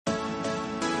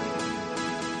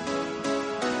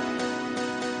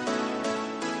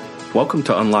Welcome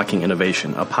to Unlocking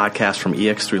Innovation, a podcast from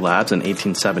EX3 Labs in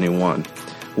 1871.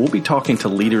 We'll be talking to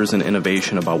leaders in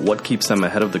innovation about what keeps them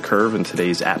ahead of the curve in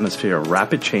today's atmosphere of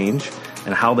rapid change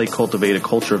and how they cultivate a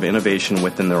culture of innovation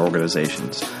within their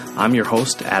organizations. I'm your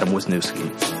host, Adam Wisniewski.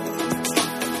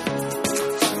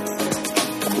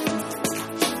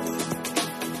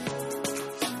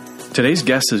 Today's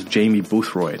guest is Jamie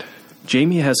Boothroyd.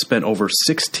 Jamie has spent over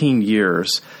 16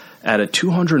 years at a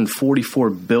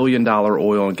 $244 billion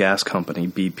oil and gas company,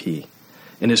 BP.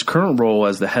 In his current role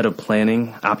as the head of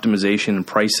planning, optimization, and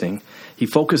pricing, he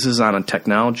focuses on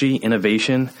technology,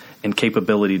 innovation, and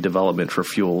capability development for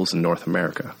fuels in North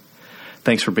America.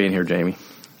 Thanks for being here, Jamie.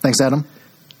 Thanks, Adam.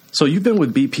 So you've been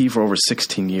with BP for over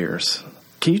 16 years.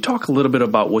 Can you talk a little bit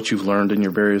about what you've learned in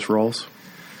your various roles?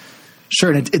 Sure.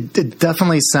 And it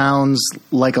definitely sounds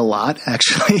like a lot,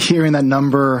 actually, hearing that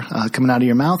number coming out of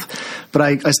your mouth. But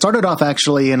I started off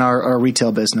actually in our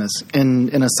retail business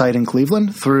in a site in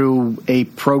Cleveland through a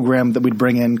program that we'd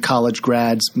bring in college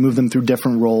grads, move them through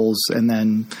different roles, and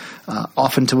then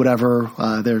off into whatever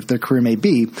their career may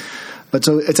be. But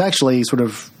so it's actually sort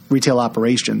of retail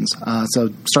operations. So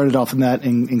started off in that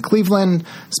in Cleveland,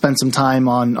 spent some time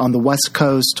on the West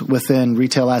Coast within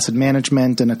retail asset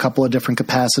management in a couple of different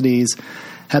capacities.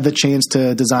 Had the chance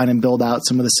to design and build out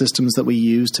some of the systems that we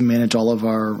use to manage all of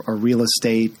our real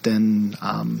estate and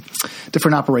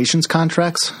different operations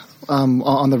contracts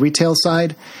on the retail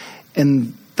side.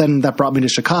 And then that brought me to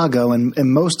Chicago. And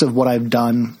most of what I've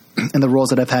done in the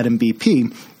roles that I've had in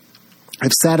BP,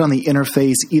 I've sat on the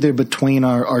interface either between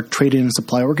our trading and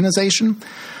supply organization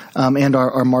and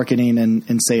our marketing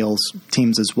and sales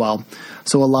teams as well.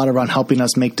 So a lot around helping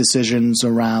us make decisions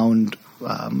around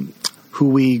who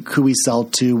we sell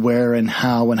to, where and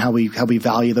how we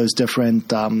value those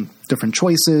different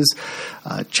choices,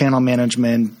 channel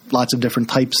management, lots of different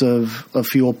types of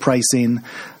fuel pricing.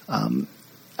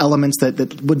 Elements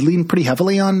that would lean pretty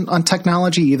heavily on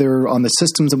technology, either on the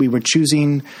systems that we were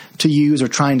choosing to use or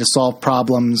trying to solve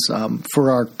problems for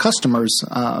our customers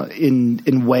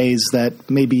in ways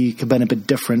that maybe could have been a bit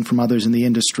different from others in the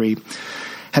industry.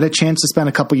 Had a chance to spend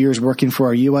a couple years working for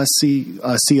our U.S.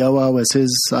 COO as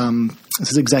his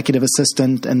executive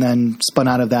assistant, and then spun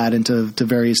out of that into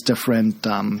various different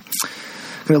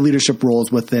leadership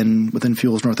roles within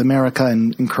Fuels North America,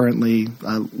 and currently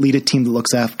lead a team that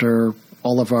looks after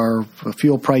all of our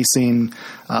fuel pricing,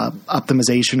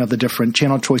 optimization of the different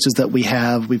channel choices that we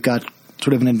have. We've got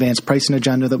sort of an advanced pricing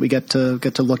agenda that we get to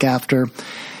look after,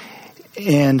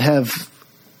 and have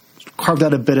carved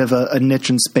out a bit of a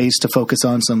niche and space to focus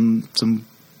on some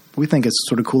we think is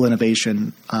sort of cool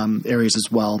innovation areas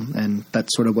as well. And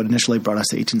that's sort of what initially brought us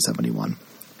to 1871.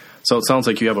 So it sounds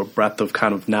like you have a breadth of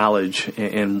kind of knowledge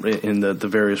in the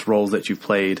various roles that you've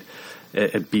played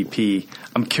at BP.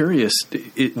 I'm curious,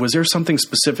 was there something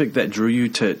specific that drew you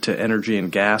to energy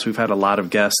and gas? We've had a lot of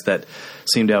guests that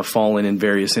seem to have fallen in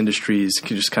various industries,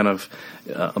 just kind of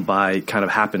by kind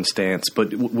of happenstance.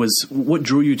 But what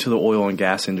drew you to the oil and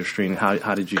gas industry, and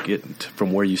how did you get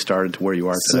from where you started to where you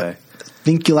are today? I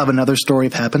think you'll have another story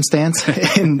of happenstance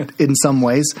in some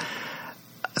ways.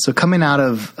 So coming out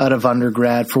of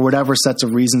undergrad, for whatever sets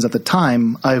of reasons at the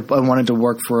time, I wanted to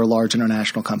work for a large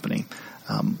international company.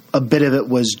 A bit of it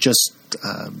was just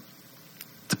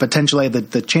to potentially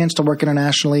have the chance to work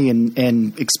internationally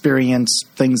and experience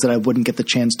things that I wouldn't get the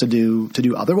chance to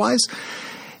do otherwise.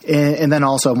 And then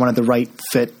also I wanted the right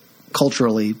fit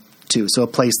culturally too. So a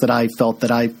place that I felt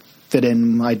that I fit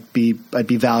in, I'd be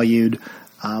valued,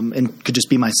 and could just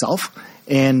be myself.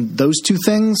 And those two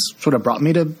things sort of brought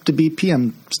me to BP.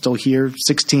 I'm still here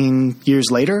 16 years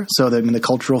later, so the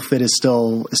cultural fit is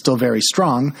still very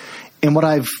strong. And what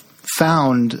I've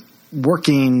found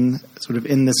working sort of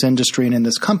in this industry and in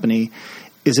this company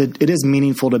is it is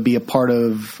meaningful to be a part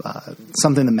of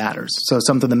something that matters. So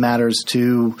something that matters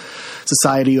to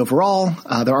society overall.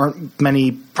 There aren't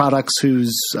many products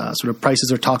whose sort of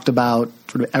prices are talked about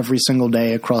sort of every single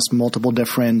day across multiple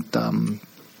different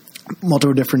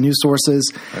news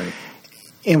sources. Right.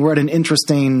 And we're at an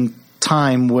interesting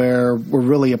time where we're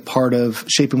really a part of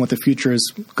shaping what the future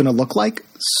is going to look like.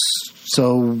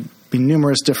 So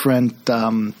numerous different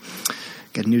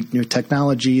new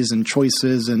technologies and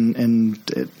choices and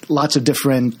lots of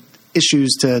different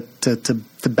issues to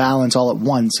balance all at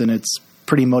once. And it's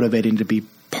pretty motivating to be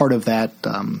part of that,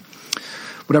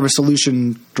 whatever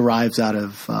solution derives out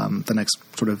of the next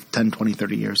sort of 10, 20,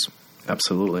 30 years.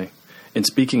 Absolutely. And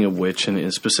speaking of which,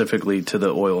 and specifically to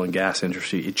the oil and gas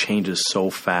industry, it changes so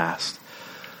fast.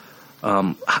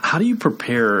 How do you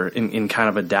prepare and kind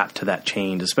of adapt to that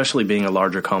change, especially being a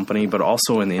larger company, but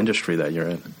also in the industry that you're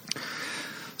in?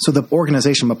 So the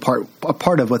organization a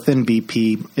part of within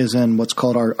BP is in what's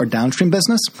called our downstream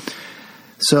business.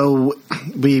 So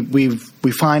we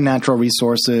find natural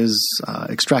resources,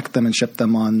 extract them and ship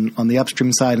them on the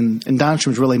upstream side, and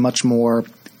downstream is really much more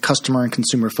customer and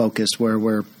consumer focused, where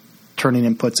we're turning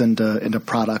inputs into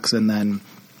products and then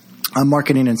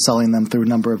marketing and selling them through a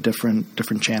number of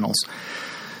different channels.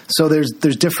 So there's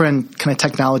different kind of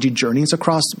technology journeys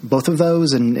across both of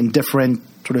those, and different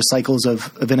sort of cycles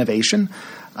of innovation.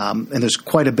 And there's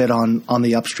quite a bit on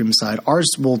the upstream side. Ours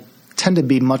will tend to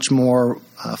be much more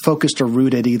focused or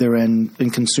rooted either in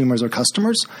consumers or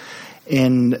customers,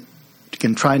 in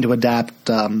again, trying to adapt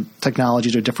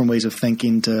technologies or different ways of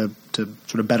thinking to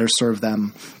sort of better serve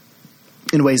them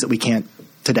in ways that we can't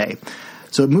today.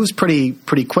 So it moves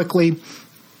pretty quickly,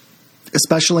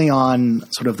 especially on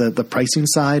sort of the pricing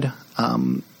side.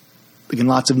 Again,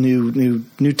 lots of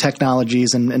new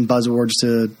technologies and buzzwords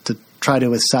to try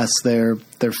to assess their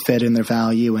fit and their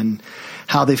value and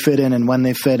how they fit in and when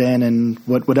they fit in, and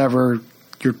whatever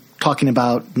you're talking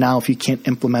about now, if you can't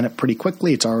implement it pretty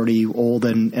quickly, it's already old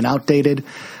and outdated.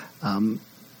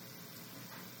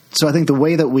 So I think the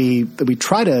way that we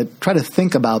try to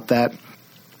think about that,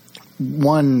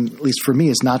 one, at least for me,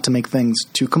 is not to make things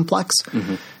too complex,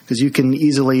 because you can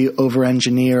easily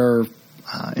over-engineer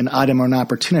an item or an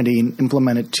opportunity and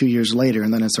implement it 2 years later,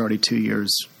 and then it's already 2 years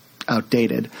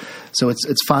outdated. So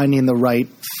it's finding the right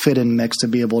fit and mix to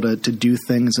be able to do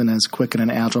things in as quick and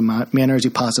an agile manner as you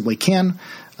possibly can,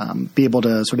 be able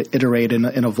to sort of iterate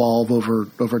and evolve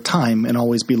over time, and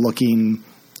always be looking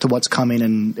to what's coming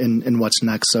and what's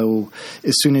next. So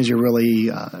as soon as you're really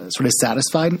sort of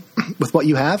satisfied with what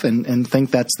you have and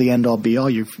think that's the end all be all,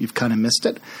 you've kind of missed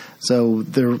it. So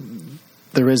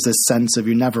there is this sense of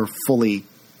you're never fully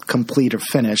complete or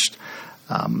finished,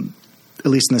 at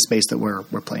least in the space that we're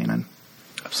playing in.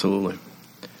 Absolutely.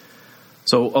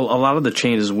 So a lot of the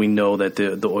changes we know that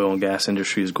the oil and gas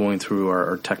industry is going through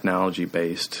are technology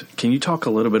based. Can you talk a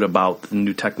little bit about the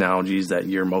new technologies that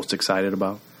you're most excited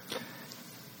about?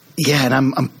 Yeah,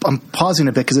 and I'm pausing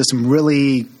a bit because there's some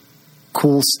really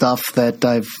cool stuff that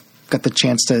I've got the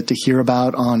chance to hear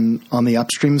about on the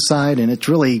upstream side, and it's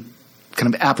really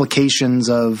kind of applications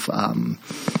of,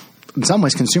 in some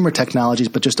ways, consumer technologies,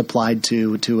 but just applied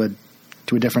to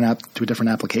a different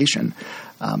application.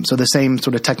 So the same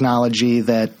sort of technology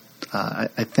that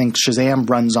I think Shazam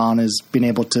runs on is being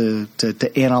able to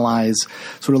analyze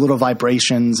sort of little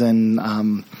vibrations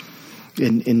and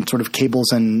in sort of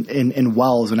cables and in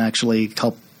wells, and actually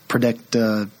help predict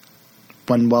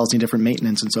when wells need different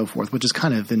maintenance and so forth, which is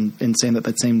kind of insane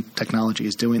that same technology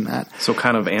is doing that. So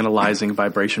kind of analyzing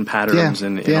vibration patterns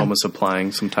and almost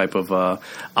applying some type of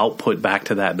output back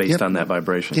to that based on that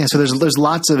vibration. Yeah, so there's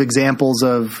lots of examples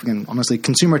of honestly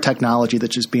consumer technology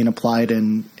that's just being applied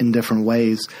in different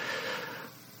ways.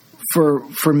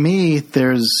 For me,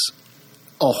 there's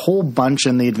a whole bunch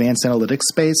in the advanced analytics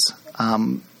space.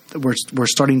 We're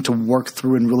starting to work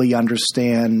through and really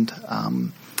understand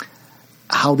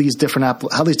how these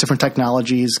different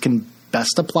technologies can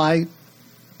best apply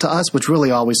to us, which really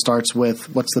always starts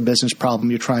with what's the business problem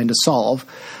you're trying to solve,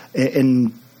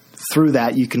 and through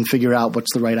that you can figure out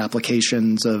what's the right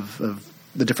applications of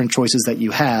the different choices that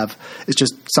you have. It's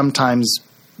just sometimes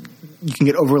you can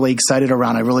get overly excited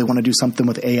around, I really want to do something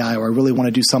with AI, or I really want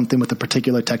to do something with a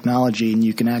particular technology, and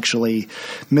you can actually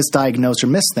misdiagnose or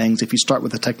miss things if you start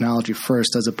with the technology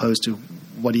first, as opposed to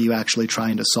what are you actually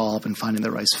trying to solve and finding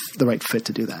the right fit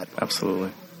to do that.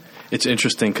 Absolutely. It's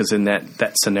interesting because in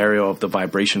that scenario of the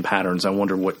vibration patterns, I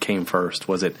wonder what came first.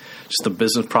 Was it just a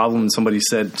business problem and somebody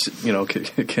said,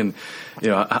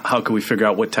 how can we figure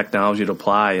out what technology to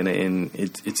apply? And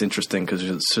it's interesting because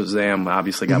Shazam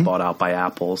obviously got bought out by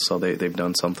Apple, so they've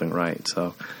done something right.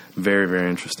 So very, very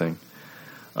interesting.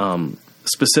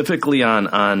 Specifically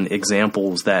on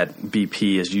examples that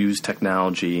BP has used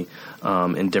technology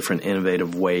in different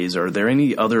innovative ways, are there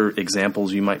any other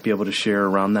examples you might be able to share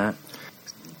around that?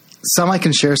 Some I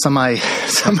can share, some I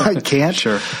can't.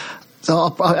 Sure.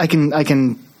 So I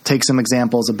can take some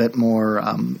examples a bit more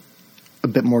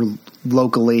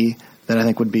locally that I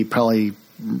think would be probably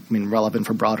relevant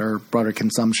for broader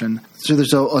consumption. So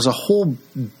there's a whole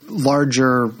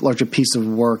larger piece of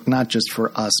work, not just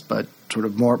for us, but sort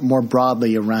of more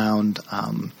broadly around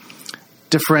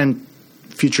different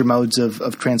future modes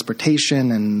of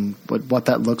transportation and what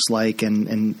that looks like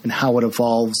and how it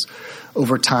evolves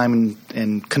over time,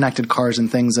 and connected cars and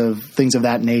things of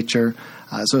that nature.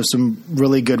 So some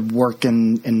really good work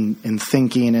in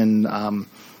thinking and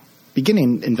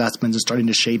beginning investments and starting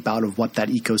to shape out of what that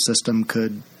ecosystem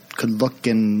could could look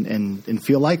and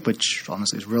feel like, which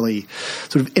honestly is really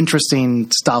sort of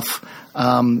interesting stuff.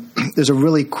 There's a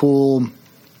really cool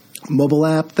mobile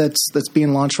app that's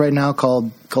being launched right now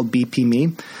called BP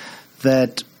Me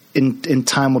that in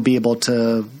time will be able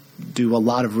to do a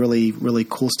lot of really, really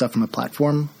cool stuff from a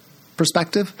platform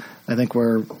perspective. I think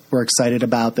we're excited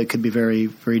about that could be very,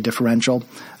 very differential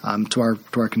to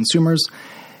our consumers.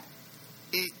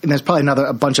 And there's probably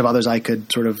a bunch of others I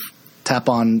could sort of tap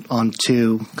on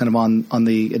to kind of on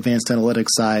the advanced analytics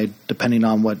side, depending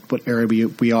on what area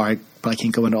we are. I probably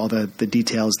can't go into all the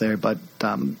details there, but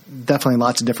definitely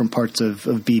lots of different parts of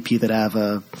BP that have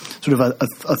a sort of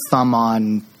a thumb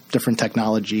on different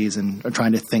technologies and are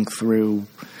trying to think through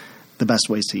the best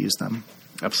ways to use them.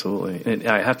 Absolutely. And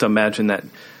I have to imagine that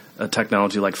a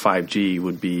technology like 5G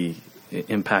would be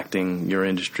impacting your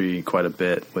industry quite a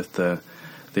bit with the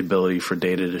ability for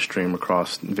data to stream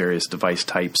across various device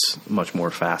types much more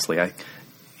fastly. I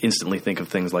instantly think of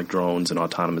things like drones and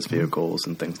autonomous vehicles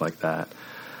and things like that.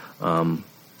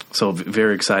 So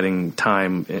very exciting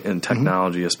time in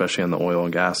technology, especially on the oil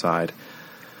and gas side.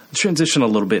 Let's transition a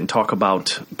little bit and talk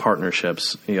about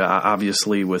partnerships.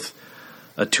 Obviously, with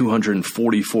a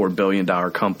 $244 billion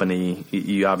company,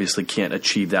 you obviously can't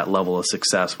achieve that level of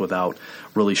success without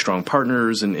really strong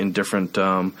partners and different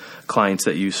clients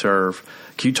that you serve.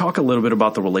 Can you talk a little bit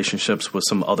about the relationships with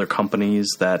some other companies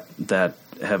that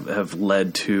have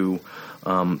led to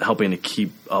helping to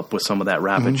keep up with some of that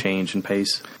rapid change and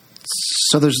pace?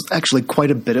 So there's actually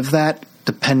quite a bit of that,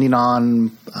 depending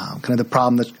on kind of the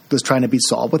problem that's trying to be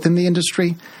solved within the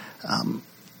industry.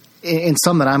 And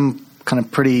some that I'm kind of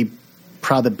pretty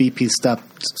proud that BP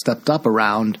stepped up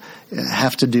around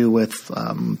have to do with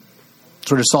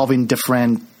sort of solving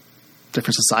different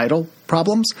societal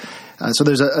problems. So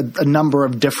there's a number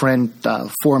of different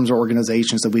forums or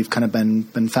organizations that we've kind of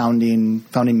been founding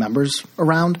members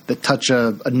around that touch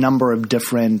a number of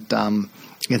different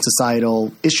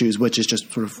societal issues, which is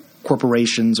just sort of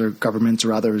corporations or governments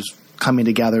or others coming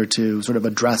together to sort of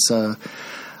address a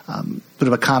sort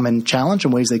of a common challenge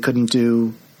in ways they couldn't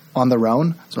do on their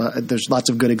own. So there's lots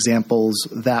of good examples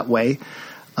that way.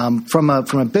 From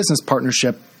a business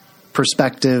partnership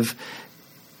perspective,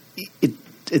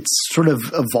 it's sort of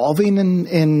evolving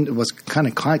and it was kind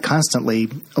of constantly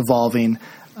evolving.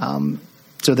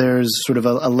 So there's sort of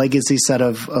a legacy set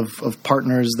of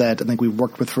partners that I think we've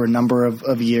worked with for a number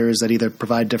of years that either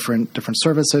provide different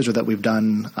services or that we've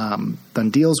done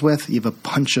deals with. You have a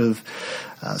bunch of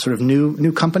sort of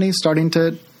new companies starting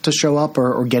to show up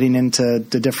or getting into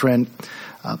the different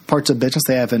parts of business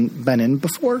they haven't been in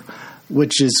before,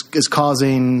 which is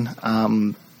causing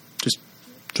just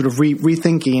sort of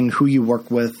rethinking who you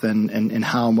work with and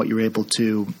how and what you're able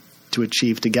to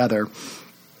achieve together.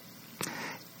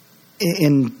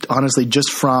 And honestly,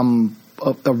 just from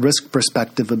a risk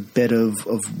perspective, a bit of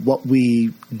what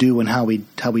we do and how we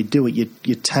do it,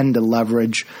 you tend to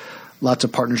leverage lots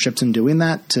of partnerships in doing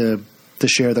that to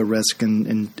share the risk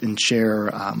and share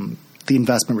the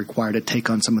investment required to take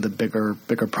on some of the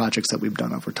bigger projects that we've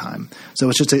done over time.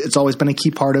 So it's always been a key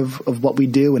part of what we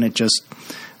do, and it just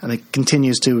I think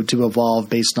continues to evolve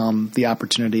based on the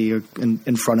opportunity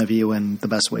in front of you and the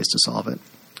best ways to solve it.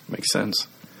 Makes sense.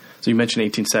 So you mentioned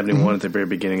 1871 at the very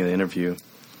beginning of the interview.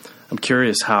 I'm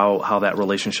curious how that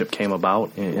relationship came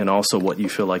about, and also what you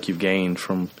feel like you've gained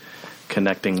from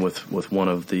connecting with one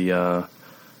of the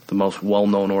most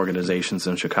well-known organizations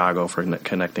in Chicago for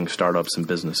connecting startups and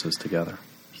businesses together.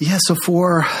 Yeah, so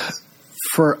for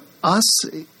us,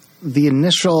 the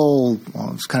initial,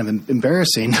 it's kind of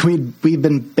embarrassing. We've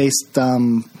been based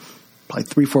probably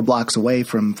 3-4 blocks away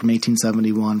from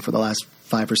 1871 for the last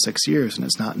 5 or 6 years, and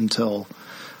it's not until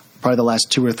probably the last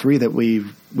 2 or 3 that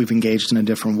we've engaged in a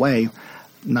different way,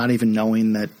 not even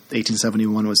knowing that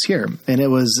 1871 was here. And it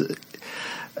was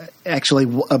actually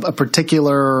a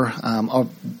particular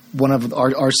one of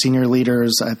our senior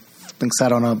leaders, I think,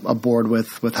 sat on a board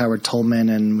with Howard Tolman,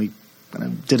 and we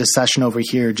did a session over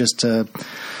here just to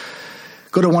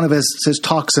go to one of his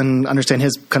talks and understand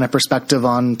his kind of perspective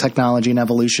on technology and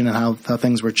evolution and how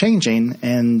things were changing.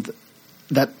 And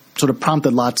that sort of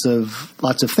prompted lots of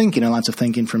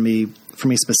thinking for me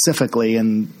specifically,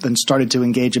 and then started to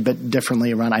engage a bit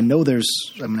differently around. I knew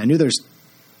there's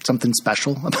something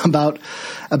special about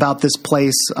this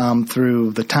place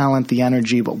through the talent, the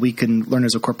energy, what we can learn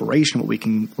as a corporation, what we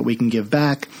can give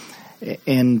back,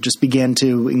 and just began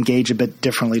to engage a bit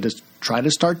differently to try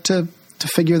to start to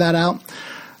figure that out.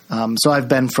 So I've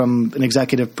been, from an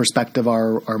executive perspective,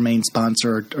 our main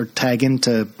sponsor, or tag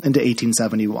into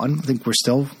 1871. I think we're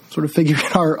still sort of figuring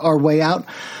our way out.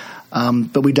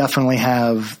 But we definitely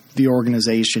have the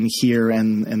organization here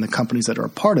and the companies that are a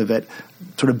part of it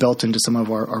sort of built into some of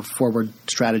our forward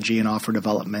strategy and offer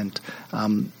development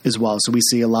as well. So we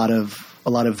see a lot of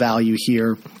value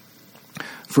here.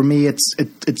 For me,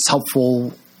 it's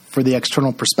helpful for the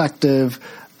external perspective,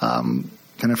 kind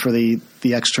of for the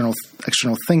external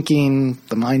thinking,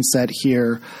 the mindset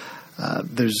here.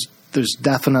 There's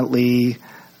definitely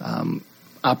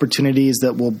opportunities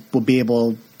that we'll be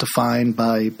able to find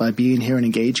by being here and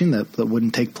engaging that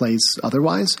wouldn't take place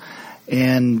otherwise.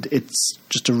 And it's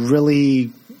just a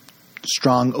really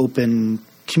strong, open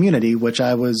community, which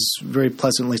I was very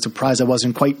pleasantly surprised. I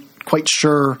wasn't quite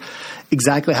sure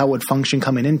exactly how it would function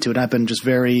coming into it. I've been just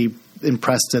very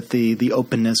impressed at the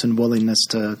openness and willingness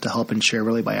to help and share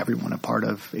really by everyone a part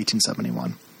of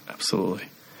 1871. Absolutely.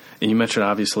 And you mentioned,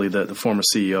 obviously, the former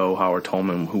CEO, Howard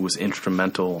Tolman, who was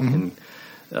instrumental in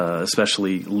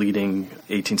especially leading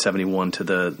 1871 to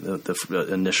the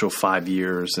initial 5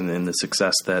 years and the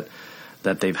success that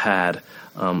they've had.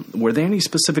 Were there any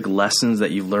specific lessons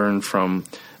that you learned from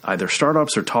either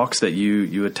startups or talks that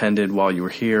you attended while you were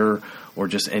here, or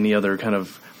just any other kind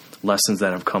of lessons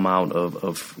that have come out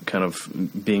of kind of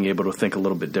being able to think a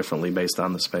little bit differently based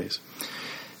on the space?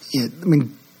 Yeah, I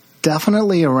mean,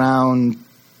 definitely around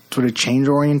sort of change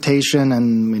orientation,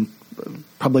 and I mean,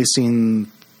 probably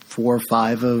seen 4 or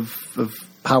 5 of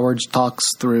Howard's talks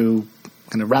through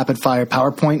kind of rapid fire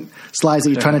PowerPoint slides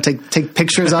that you're trying to take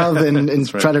pictures of and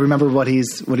right. Try to remember what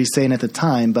he's saying at the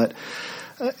time. But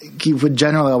he would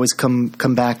generally always come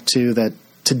back to that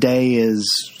today is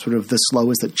sort of the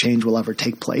slowest that change will ever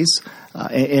take place.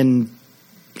 And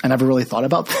I never really thought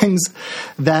about things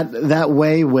that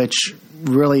way, which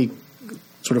really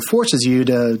sort of forces you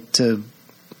to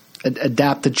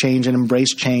adapt to change and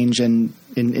embrace change in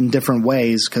different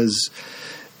ways, because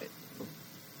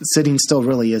sitting still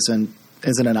really isn't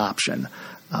an option.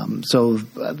 So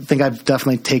I think I've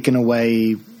definitely taken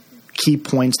away key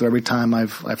points that every time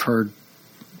I've heard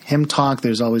him talk,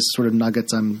 there's always sort of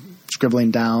nuggets I'm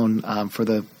scribbling down for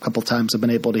the couple times I've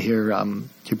been able to hear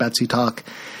Betsy talk.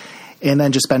 And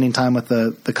then just spending time with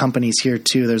the companies here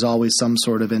too, there's always some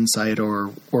sort of insight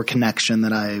or connection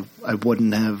that I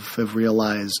wouldn't have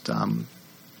realized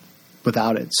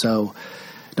without it. So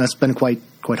that's been quite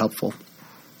helpful.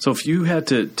 So if you had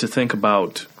to think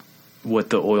about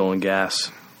what the oil and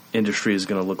gas industry is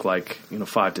going to look like,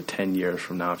 5 to 10 years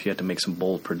from now, if you had to make some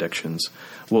bold predictions,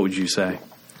 what would you say?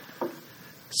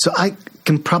 So I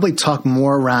can probably talk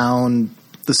more around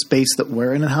the space that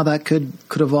we're in and how that could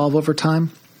evolve over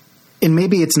time. And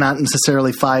maybe it's not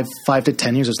necessarily 5 to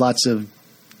 10 years. There's lots of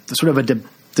sort of a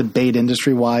debate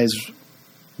industry-wise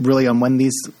really on when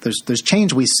there's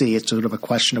change we see. It's sort of a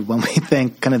question of when we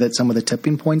think kind of that some of the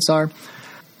tipping points are.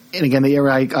 And again, the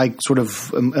area I sort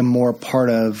of am more a part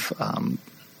of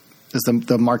is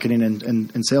the marketing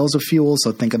and sales of fuel.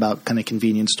 So think about kind of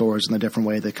convenience stores and the different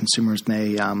way that consumers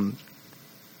may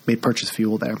purchase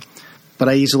fuel there. But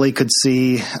I easily could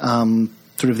see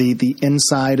sort of the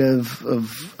inside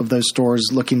of those stores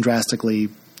looking drastically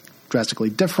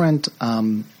different.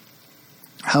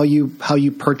 How you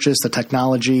purchase, the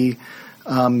technology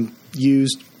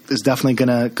used is definitely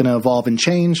gonna evolve and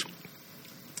change.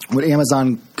 What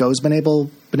Amazon Go's been able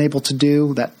to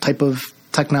do, that type of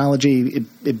technology,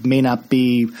 it may not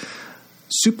be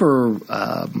super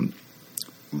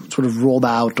sort of rolled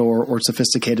out or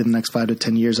sophisticated in the next 5 to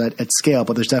 10 years at scale,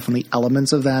 but there's definitely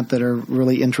elements of that are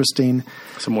really interesting.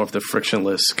 So more of the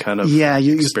frictionless kind of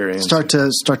you experience. Start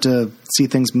to see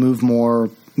things move more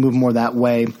that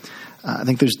way. I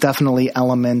think there's definitely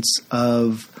elements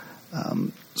of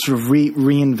sort of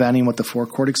reinventing what the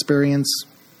forecourt experience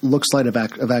looks like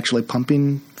of actually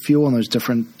pumping fuel, and there's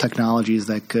different technologies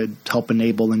that could help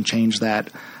enable and change that.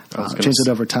 Change it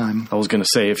over time. I was going to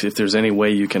say, if there's any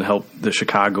way you can help the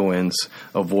Chicagoans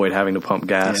avoid having to pump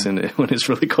gas when it's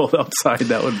really cold outside,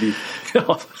 that would be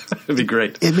it'd be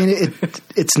great. I mean,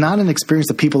 it's not an experience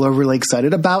that people are really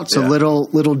excited about. So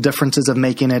little differences of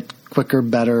making it quicker,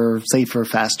 better, safer,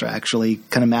 faster actually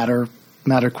kind of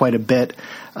matter quite a bit.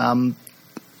 And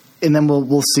then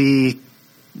we'll see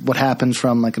what happens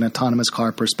from like an autonomous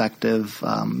car perspective.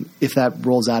 If that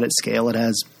rolls out at scale, it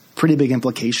has pretty big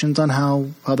implications on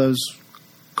how those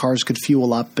cars could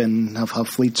fuel up and how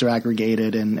fleets are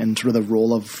aggregated and sort of the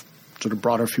role of sort of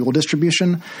broader fuel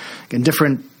distribution. Again,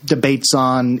 different debates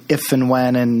on if and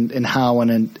when and how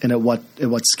and at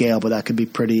what scale, but that could be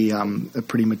a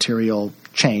pretty material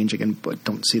change. Again, but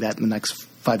don't see that in the next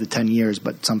 5 to 10 years,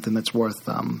 but something that's worth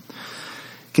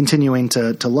continuing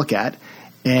to look at.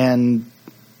 And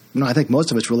I think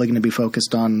most of it's really going to be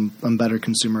focused on better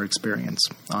consumer experience,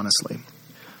 honestly.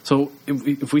 So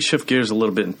if we shift gears a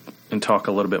little bit and talk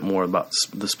a little bit more about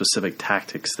the specific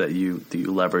tactics that you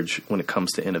leverage when it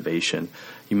comes to innovation.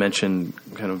 You mentioned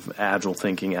kind of agile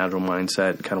thinking, agile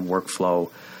mindset, kind of workflow.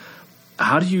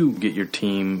 How do you get your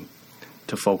team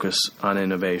to focus on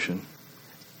innovation?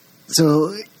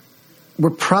 So we're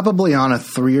probably on a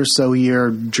 3 or so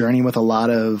year journey with a lot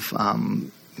of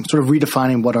sort of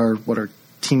redefining what our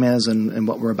team is and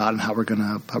what we're about and how we're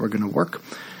gonna work.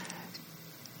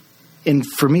 And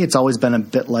for me, it's always been a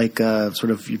bit like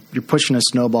sort of you're pushing a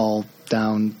snowball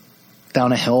down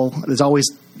a hill.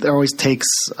 There always takes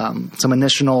some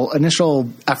initial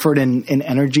effort and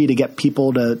energy to get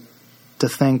people to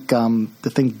think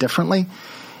differently,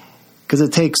 because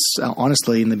it takes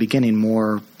honestly in the beginning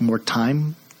more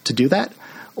time to do that,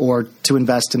 or to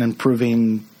invest in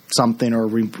improving something, or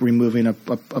removing a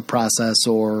process,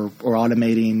 or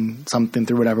automating something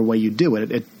through whatever way you do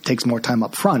it. It takes more time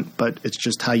up front, but it's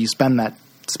just how you spend that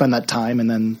time, and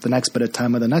then the next bit of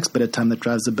time, or the next bit of time, that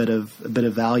drives a bit of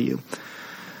value.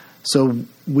 So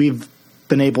we've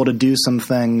been able to do some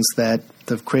things that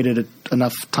have created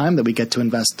enough time that we get to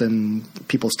invest in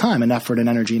people's time and effort and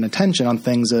energy and attention on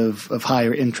things of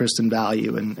higher interest and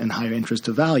value, and higher interest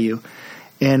of value.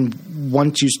 And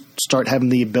once you start having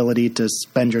the ability to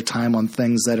spend your time on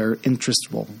things that are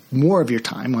more of your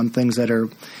time on things that are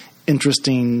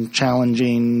interesting,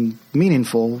 challenging,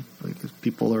 meaningful,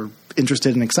 people are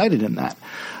interested and excited in that.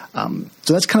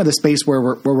 So that's kind of the space where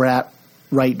we're at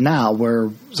right now, where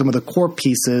some of the core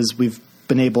pieces we've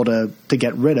been able to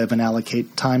get rid of and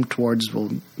allocate time towards,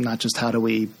 well, not just how do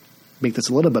we make this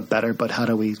a little bit better, but how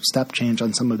do we step change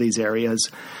on some of these areas.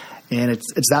 And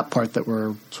it's that part that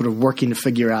we're sort of working to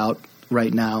figure out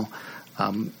right now.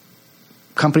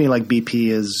 Company like BP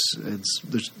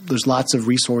there's lots of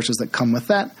resources that come with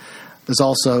that. There's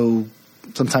also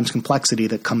sometimes complexity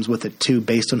that comes with it too,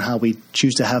 based on how we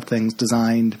choose to have things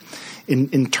designed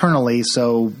internally.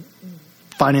 So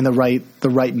finding the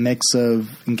right mix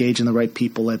of engaging the right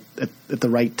people at the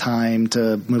right time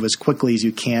to move as quickly as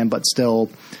you can, but still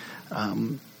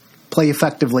play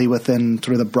effectively within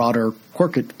sort of the broader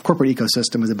corporate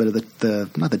ecosystem is a bit of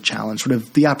not the challenge, sort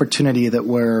of the opportunity that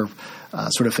we're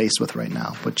sort of faced with right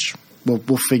now, which we'll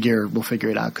figure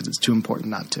it out, because it's too important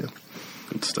not to.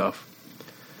 Good stuff.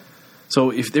 So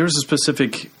if there's a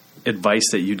specific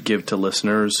advice that you'd give to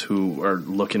listeners who are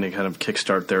looking to kind of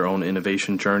kickstart their own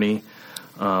innovation journey,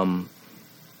 what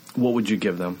would you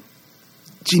give them?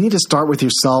 You need to start with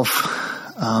yourself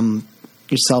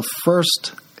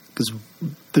first, because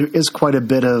there is quite a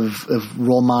bit of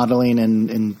role modeling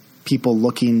and people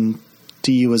looking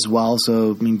to you as well.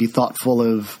 So, I mean, be thoughtful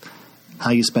of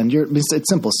how you spend it's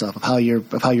simple stuff, of how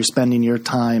you're spending your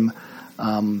time,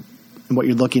 and what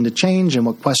you're looking to change, and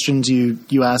what questions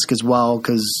you ask as well,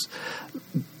 because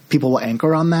people will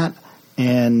anchor on that.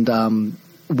 And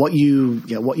what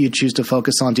you choose to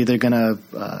focus on is either going to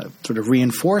sort of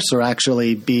reinforce or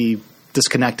actually be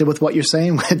disconnected with what you're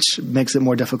saying, which makes it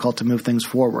more difficult to move things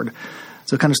forward.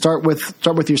 So kind of start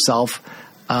with yourself.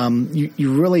 You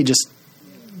really just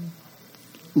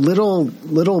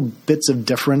little bits of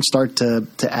difference start to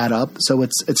add up. So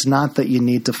it's not that you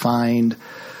need to find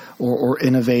or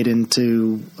innovate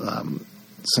into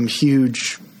some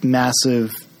huge,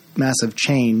 massive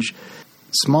change.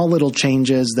 Small little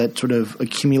changes that sort of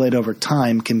accumulate over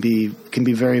time can be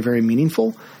very, very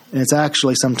meaningful. And it's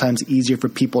actually sometimes easier for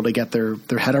people to get their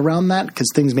head around that, because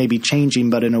things may be changing,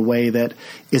 but in a way that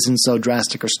isn't so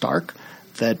drastic or stark,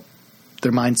 that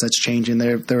their mindset's changing,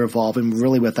 they're evolving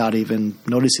really without even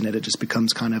noticing it. It just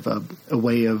becomes kind of a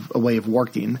way of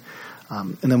working.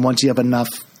 And then once you have enough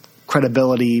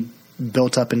credibility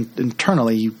built up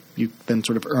internally, you then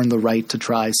sort of earn the right to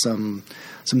try some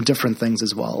different things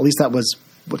as well. At least that was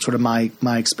what sort of my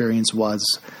experience was.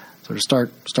 Sort of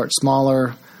start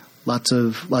smaller. Lots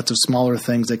of smaller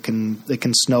things that can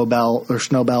snowball.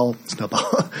 Shouldn't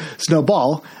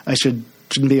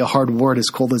be a hard word as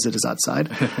cold as it is outside.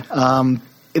 And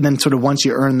then sort of once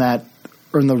you earn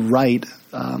the right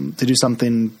to do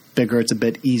something bigger, it's a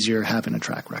bit easier having a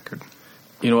track record.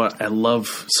 You know what? I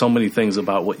love so many things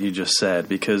about what you just said,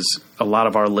 because a lot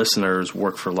of our listeners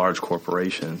work for large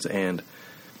corporations, and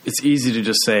it's easy to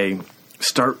just say,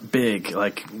 start big,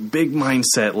 like big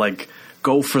mindset, like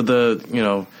go for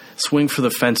swing for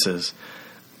the fences.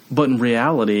 But in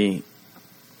reality,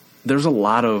 there's a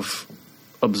lot of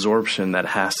absorption that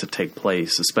has to take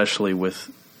place, especially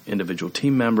with individual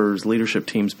team members, leadership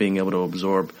teams being able to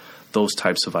absorb those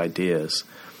types of ideas.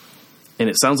 And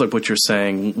it sounds like what you're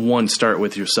saying, one, start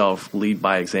with yourself, lead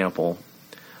by example.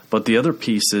 But the other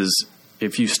piece is,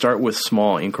 if you start with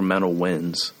small incremental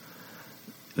wins,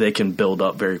 they can build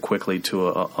up very quickly to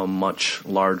a much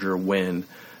larger win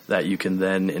that you can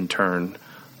then in turn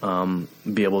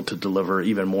be able to deliver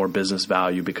even more business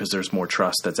value because there's more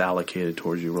trust that's allocated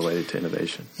towards you related to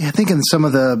innovation. Yeah, I think in some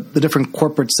of the different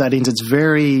corporate settings, it's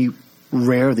very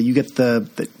rare that you get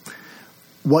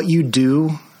what you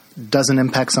do doesn't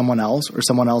impact someone else or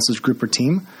someone else's group or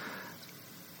team,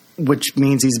 which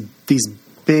means these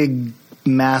big,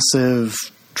 massive,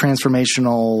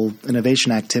 transformational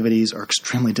innovation activities are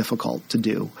extremely difficult to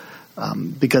do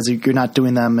because you're not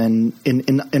doing them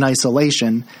in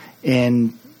isolation,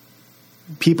 and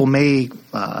people may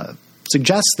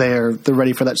suggest they're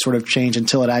ready for that sort of change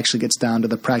until it actually gets down to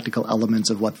the practical elements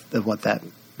of what that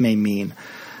may mean.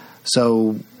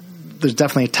 So there's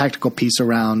definitely a tactical piece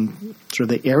around sort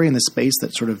of the area in the space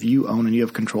that sort of you own and you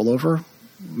have control over.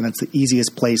 And that's the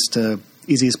easiest place to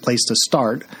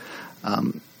start.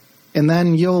 And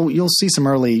then you'll see some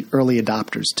early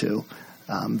adopters too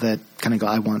that kind of go,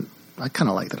 I kind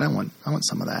of like that. I want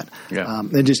some of that. Yeah.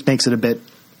 It just makes it a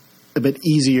bit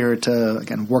easier to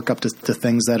again work up to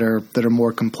things that are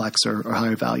more complex or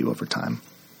higher value over time.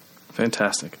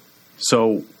 Fantastic.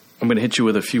 So I'm going to hit you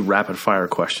with a few rapid fire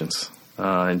questions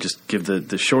and just give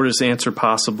the shortest answer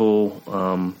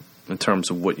possible in terms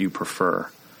of what you prefer.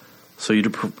 So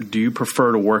do you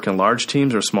prefer to work in large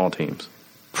teams or small teams?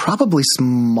 Probably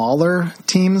smaller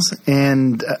teams,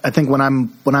 and I think when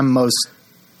I'm most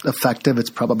effective, it's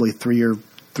probably three or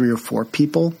four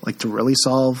people, like to really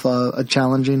solve a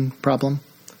challenging problem.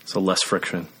 So less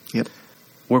friction. Yep.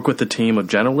 Work with a team of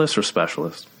generalists or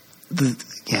specialists?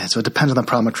 So it depends on the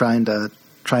problem I'm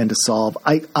trying to solve.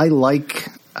 I like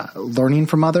learning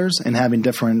from others and having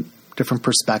different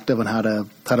perspective on how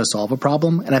to solve a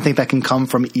problem, and I think that can come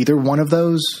from either one of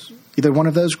those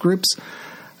groups.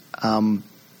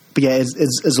 But yeah,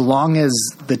 as long as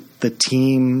the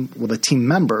team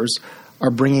members are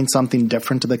bringing something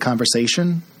different to the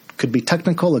conversation, could be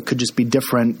technical, it could just be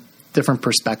different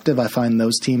perspective. I find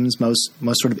those teams most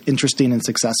sort of interesting and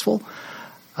successful.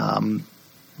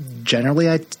 Generally,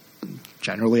 I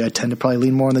tend to probably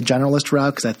lean more on the generalist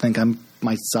route because I think I'm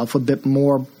myself a bit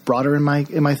more broader in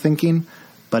my thinking.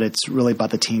 But it's really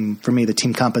about the team, for me, the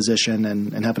team composition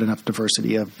and having enough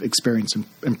diversity of experience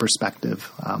and perspective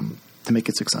to make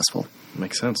it successful.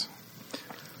 Makes sense.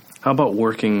 How about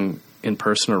working in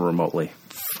person or remotely?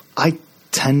 I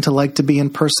tend to like to be in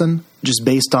person just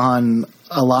based on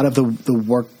a lot of the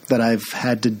work that I've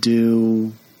had to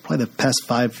do probably the past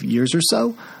 5 years or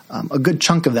so. A good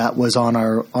chunk of that was on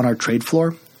our trade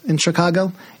floor in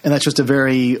Chicago. And that's just a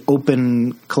very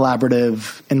open,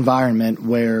 collaborative environment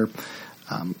where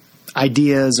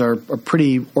ideas are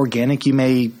pretty organic. You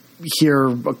may hear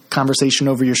a conversation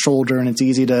over your shoulder and it's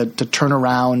easy to turn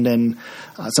around, and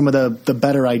some of the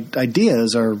better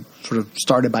ideas are sort of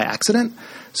started by accident.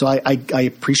 So I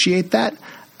appreciate that.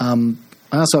 I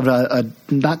also have a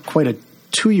not quite a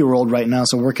 2-year-old right now,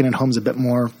 so working at home is a bit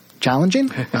more challenging.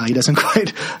 He doesn't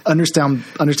quite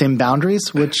understand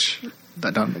boundaries, which I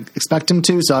don't expect him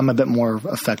to, so I'm a bit more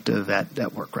effective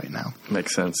at work right now.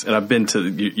 Makes sense. And I've been to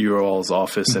your all's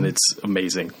office, mm-hmm. and it's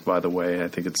amazing, by the way. I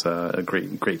think it's a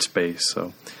great space.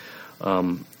 So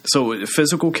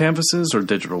physical canvases or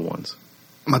digital ones?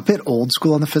 I'm a bit old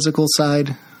school on the physical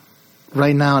side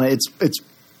right now, and it's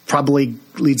probably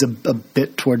leads a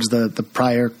bit towards the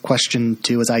prior question,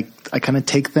 too, as I kind of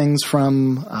take things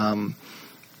from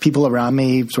people around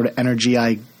me, sort of energy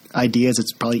ideas.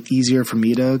 It's probably easier for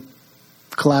me to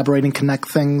collaborate and connect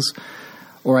things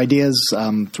or ideas,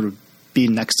 sort of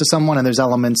being next to someone. And there's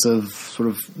elements of sort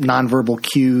of nonverbal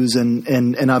cues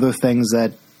and other things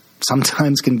that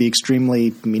sometimes can be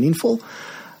extremely meaningful.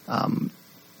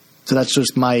 So that's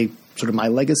just my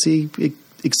legacy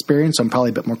experience. I'm probably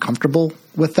a bit more comfortable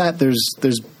with that. There's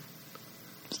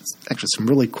actually some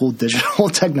really cool digital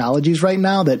technologies right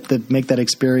now that make that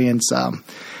experience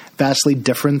vastly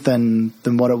different than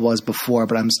what it was before,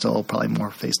 but I'm still probably more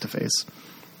face-to-face.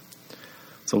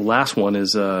 So the last one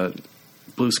is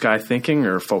blue sky thinking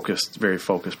or very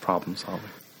focused problem solving?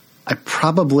 I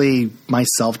probably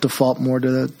myself default more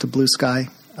to blue sky.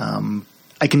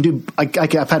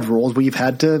 I've had roles where you've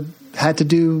had to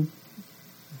do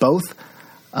both,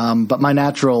 but my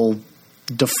natural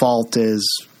default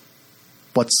is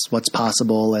what's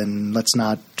possible, and let's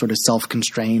not sort of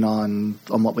self-constrain on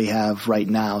what we have right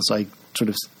now. So I sort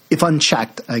of, if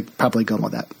unchecked, I probably go more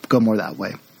that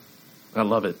way. I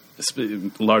love it.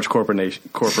 Large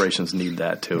corporations need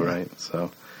that too, yeah. Right?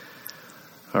 So,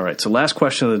 all right. So last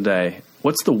question of the day.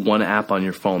 What's the one app on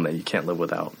your phone that you can't live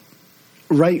without?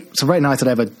 Right. So right now I said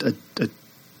I have a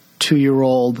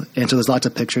 2-year-old, and so there's lots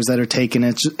of pictures that are taken.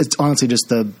 It's honestly just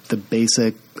the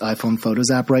basic iPhone Photos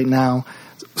app right now.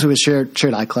 So we shared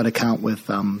iCloud account with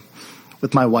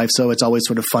my wife, so it's always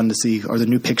sort of fun to see, are the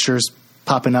new pictures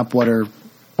popping up? What are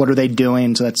they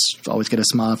doing? So that's always get a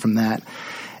smile from that.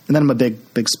 And then I'm a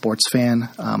big sports fan.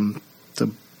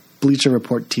 The Bleacher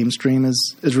Report team stream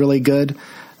is really good.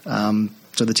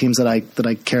 So the teams that I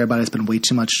care about, I spend way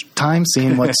too much time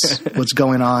seeing what's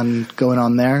going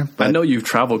on there. But I know you've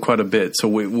traveled quite a bit. So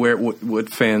what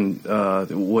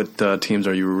teams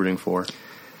are you rooting for?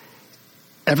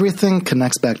 Everything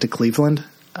connects back to Cleveland.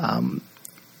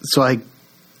 So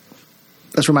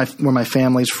that's where my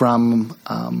family's from.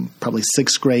 Probably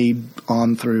 6th grade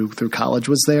on through college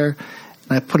was there,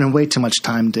 and I put in way too much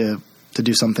time to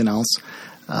do something else.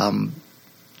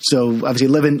 So obviously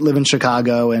live in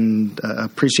Chicago and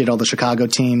appreciate all the Chicago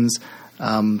teams,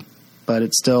 but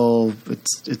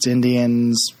it's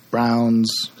Indians,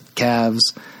 Browns, Cavs,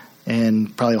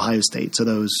 and probably Ohio State. So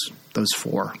those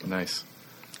 4. Nice.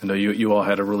 I know you all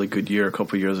had a really good year a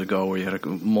couple of years ago where you had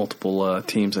multiple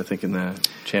teams, I think, in the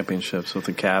championships with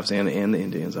the Cavs and the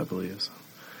Indians, I believe. So.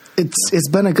 It's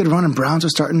been a good run, and Browns are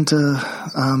starting to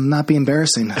not be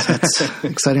embarrassing. That's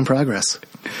exciting progress.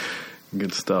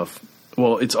 Good stuff.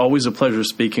 Well, it's always a pleasure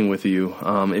speaking with you.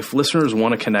 If listeners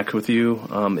want to connect with you,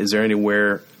 is there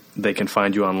anywhere they can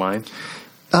find you online?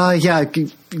 Yeah, you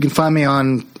can find me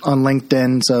on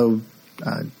LinkedIn. So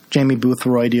Jamie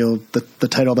Boothroyd, the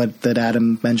title that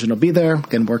Adam mentioned will be there.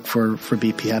 Again, work for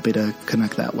BP. Happy to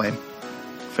connect that way.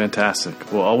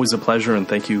 Fantastic. Well, always a pleasure, and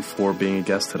thank you for being a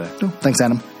guest today. Oh, thanks,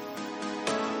 Adam.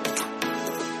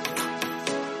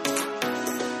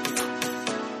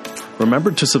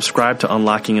 Remember to subscribe to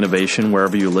Unlocking Innovation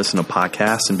wherever you listen to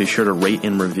podcasts, and be sure to rate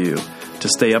and review. To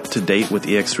stay up to date with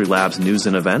EX3 Labs news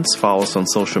and events, follow us on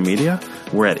social media.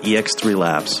 We're at EX3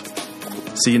 Labs.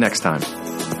 See you next time.